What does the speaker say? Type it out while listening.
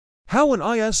How an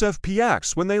ISFP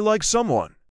acts when they like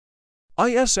someone.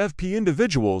 ISFP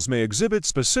individuals may exhibit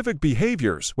specific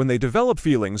behaviors when they develop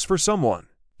feelings for someone.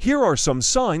 Here are some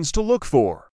signs to look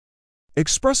for.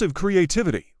 Expressive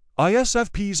creativity.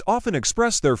 ISFPs often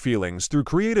express their feelings through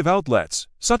creative outlets,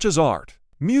 such as art,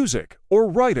 music,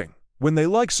 or writing. When they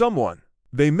like someone,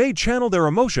 they may channel their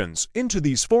emotions into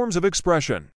these forms of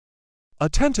expression.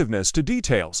 Attentiveness to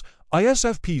details.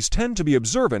 ISFPs tend to be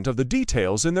observant of the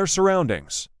details in their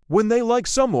surroundings. When they like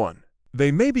someone,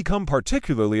 they may become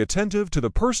particularly attentive to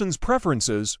the person's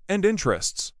preferences and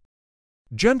interests.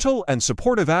 Gentle and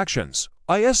supportive actions.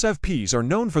 ISFPs are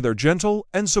known for their gentle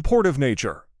and supportive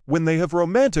nature. When they have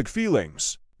romantic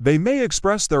feelings, they may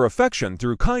express their affection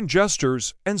through kind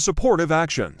gestures and supportive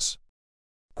actions.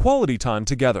 Quality time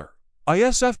together.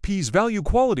 ISFPs value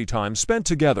quality time spent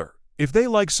together. If they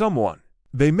like someone,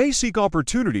 they may seek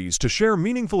opportunities to share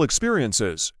meaningful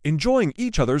experiences, enjoying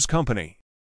each other's company.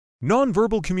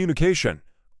 Nonverbal communication.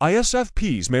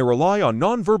 ISFPs may rely on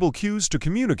nonverbal cues to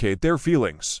communicate their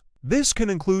feelings. This can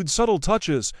include subtle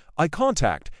touches, eye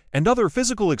contact, and other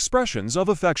physical expressions of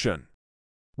affection.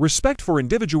 Respect for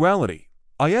individuality.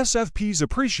 ISFPs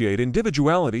appreciate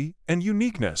individuality and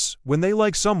uniqueness. When they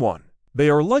like someone, they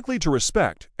are likely to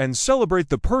respect and celebrate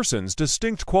the person's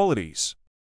distinct qualities.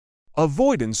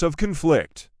 Avoidance of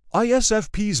conflict.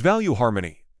 ISFPs value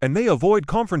harmony and may avoid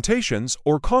confrontations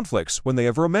or conflicts when they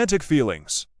have romantic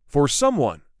feelings for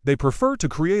someone. They prefer to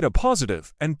create a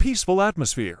positive and peaceful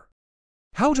atmosphere.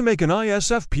 How to make an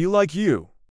ISFP like you.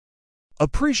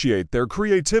 Appreciate their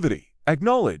creativity.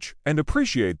 Acknowledge and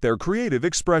appreciate their creative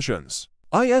expressions.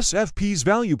 ISFPs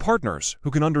value partners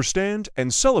who can understand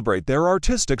and celebrate their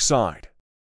artistic side.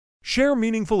 Share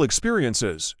meaningful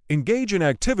experiences. Engage in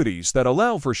activities that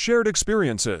allow for shared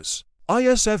experiences.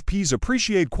 ISFPs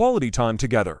appreciate quality time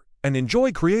together and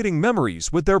enjoy creating memories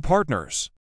with their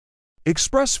partners.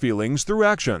 Express feelings through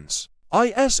actions.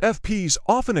 ISFPs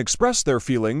often express their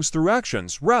feelings through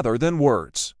actions rather than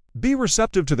words. Be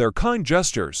receptive to their kind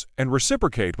gestures and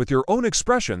reciprocate with your own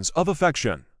expressions of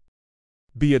affection.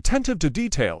 Be attentive to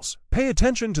details. Pay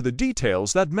attention to the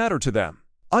details that matter to them.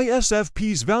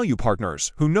 ISFPs value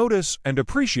partners who notice and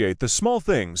appreciate the small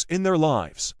things in their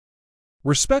lives.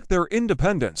 Respect their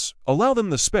independence. Allow them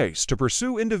the space to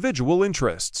pursue individual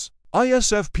interests.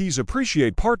 ISFPs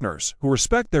appreciate partners who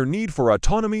respect their need for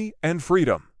autonomy and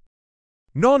freedom.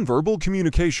 Nonverbal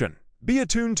communication. Be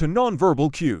attuned to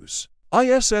nonverbal cues.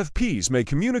 ISFPs may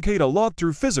communicate a lot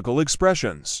through physical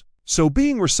expressions, so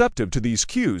being receptive to these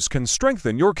cues can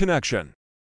strengthen your connection.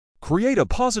 Create a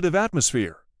positive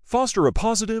atmosphere. Foster a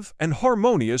positive and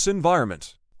harmonious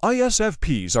environment.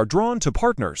 ISFPs are drawn to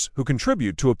partners who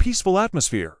contribute to a peaceful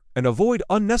atmosphere and avoid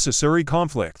unnecessary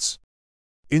conflicts.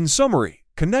 In summary,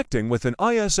 connecting with an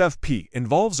ISFP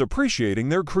involves appreciating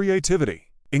their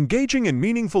creativity, engaging in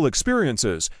meaningful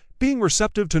experiences, being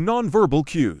receptive to nonverbal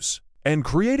cues, and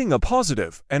creating a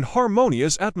positive and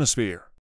harmonious atmosphere.